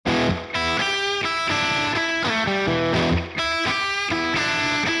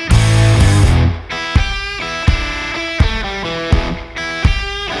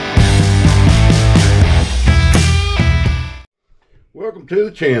to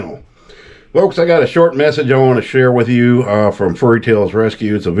the channel. Folks, I got a short message I want to share with you from Furry Tales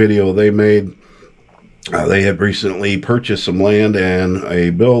Rescue. It's a video they made. They had recently purchased some land and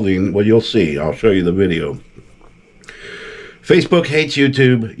a building. Well, you'll see. I'll show you the video. Facebook hates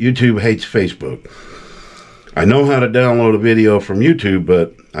YouTube. YouTube hates Facebook. I know how to download a video from YouTube,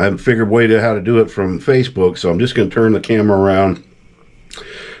 but I haven't figured a way to how to do it from Facebook. So I'm just going to turn the camera around,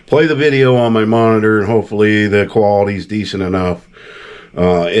 play the video on my monitor, and hopefully the quality's decent enough.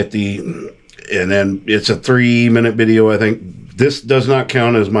 And then it's a 3-minute video, I think. This does not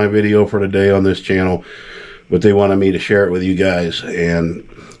count as my video for today on this channel, but they wanted me to share it with you guys. And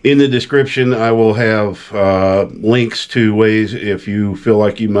in the description, I will have links to ways if you feel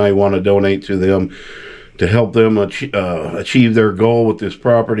like you might want to donate to them to help them achieve their goal with this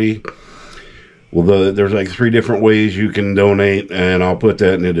property. Well, there's like 3 different ways you can donate, and I'll put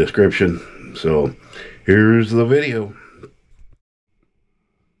that in the description. So here's the video.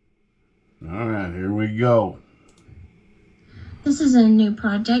 Alright, here we go. This is a new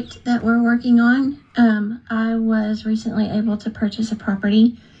project that we're working on. I was recently able to purchase a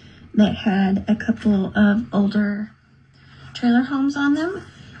property that had a couple of older trailer homes on them.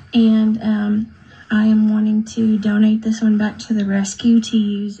 And I am wanting to donate this one back to the rescue to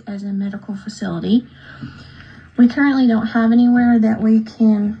use as a medical facility. We currently don't have anywhere that we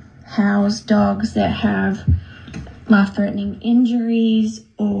can house dogs that have life-threatening injuries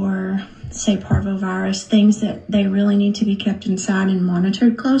or say parvovirus, things that they really need to be kept inside and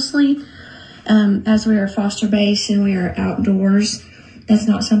monitored closely. As we are foster based and we are outdoors, that's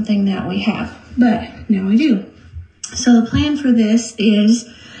not something that we have, but now we do. So the plan for this is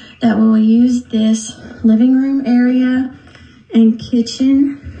that we will use this living room area and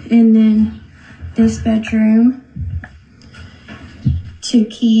kitchen and then this bedroom to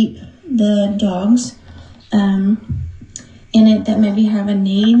keep the dogs in it that maybe have a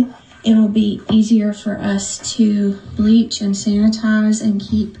need. It will be easier for us to bleach and sanitize and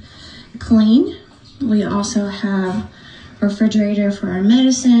keep clean. We also have a refrigerator for our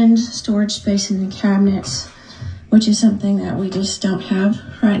medicines, storage space in the cabinets, which is something that we just don't have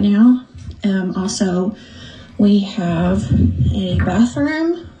right now. Also, we have a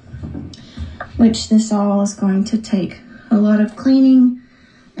bathroom, which this all is going to take a lot of cleaning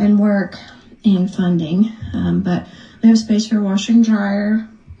and work and funding. But we have space for washer and dryer,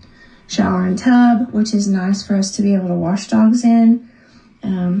 shower and tub, which is nice for us to be able to wash dogs in.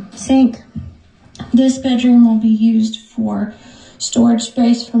 Sink. This bedroom will be used for storage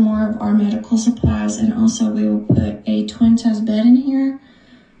space for more of our medical supplies, and also we will put a twin size bed in here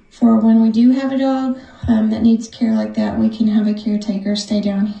for when we do have a dog that needs care like that. We can have a caretaker stay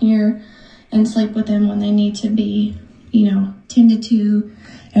down here and sleep with them when they need to be, you know, tended to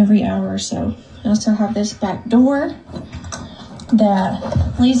every hour or so. I also have this back door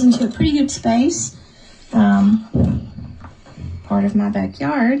that leads into a pretty good space, part of my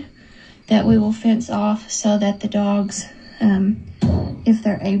backyard, that we will fence off so that the dogs, if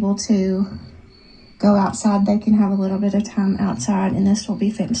they're able to go outside, they can have a little bit of time outside, and this will be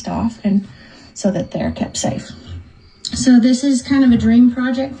fenced off and so that they're kept safe. So this is kind of a dream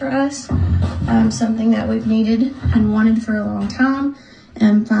project for us, something that we've needed and wanted for a long time,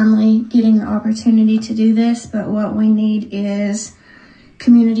 and finally getting the opportunity to do this. But what we need is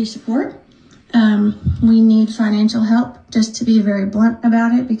community support. We need financial help, just to be very blunt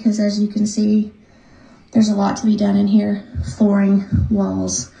about it, because as you can see, there's a lot to be done in here. Flooring,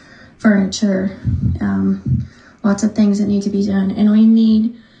 walls, furniture, lots of things that need to be done. And we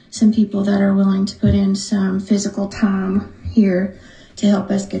need some people that are willing to put in some physical time here to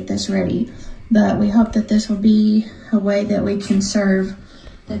help us get this ready. But we hope that this will be a way that we can serve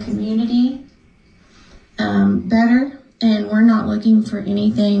the community better. And we're not looking for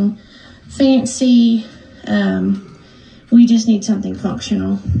anything fancy. We just need something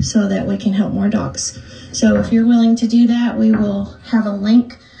functional so that we can help more dogs. So if you're willing to do that, we will have a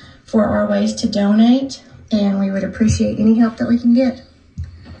link for our ways to donate, and we would appreciate any help that we can get.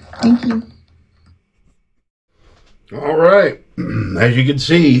 Thank you. All right. As you can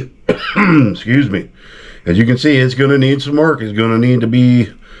see, excuse me, as you can see, it's going to need some work. It's going to need to be,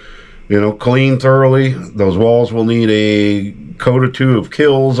 you know, cleaned thoroughly. Those walls will need a coat or 2 of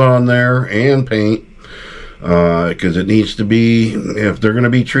Kills on there and paint, because it needs to be, if they're going to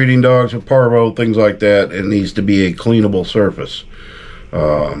be treating dogs with parvo, things like that, it needs to be a cleanable surface.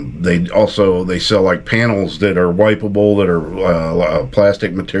 They sell like panels that are wipeable, that are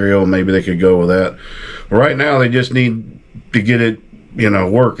plastic material. Maybe they could go with that. But right now they just need to get it, you know,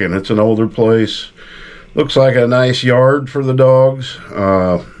 working. It's an older place. Looks like a nice yard for the dogs.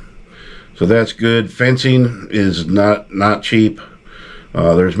 So that's good. Fencing is not cheap.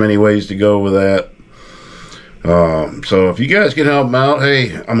 There's many ways to go with that. So if you guys can help them out,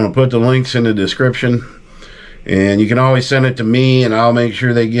 hey, I'm going to put the links in the description. And you can always send it to me, and I'll make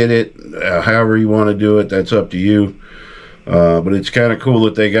sure they get it. However you want to do it, that's up to you. But it's kind of cool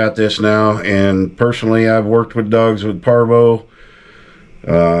that they got this now. And personally, I've worked with dogs with parvo.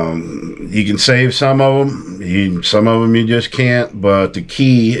 You can save some of them. Some of them you just can't. But the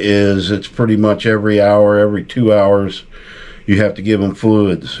key is it's pretty much every hour, every 2 hours, you have to give them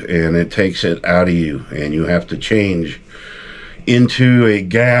fluids. And it takes it out of you. And you have to change into a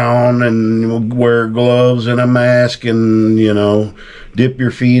gown and wear gloves and a mask and, you know, dip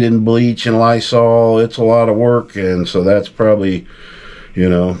your feet in bleach and Lysol. It's a lot of work, and so that's probably, you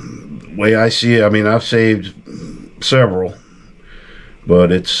know, the way I see it. I mean, I've saved several,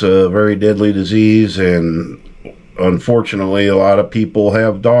 but it's a very deadly disease, and unfortunately a lot of people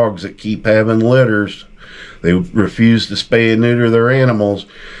have dogs that keep having litters. They refuse to spay and neuter their animals.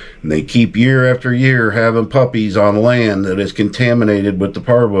 And they keep year after year having puppies on land that is contaminated with the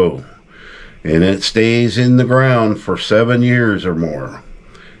parvo. And it stays in the ground for 7 years or more.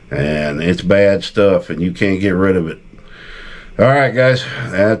 And it's bad stuff, and you can't get rid of it. Alright guys,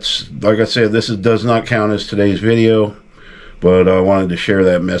 that's, like I said, this does not count as today's video. But I wanted to share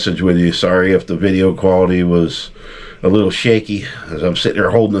that message with you. Sorry if the video quality was a little shaky, as I'm sitting there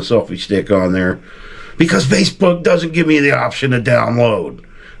holding the selfie stick on there. Because Facebook doesn't give me the option to download.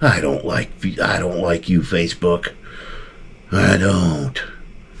 I don't like you, Facebook. I don't.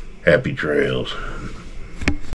 Happy trails.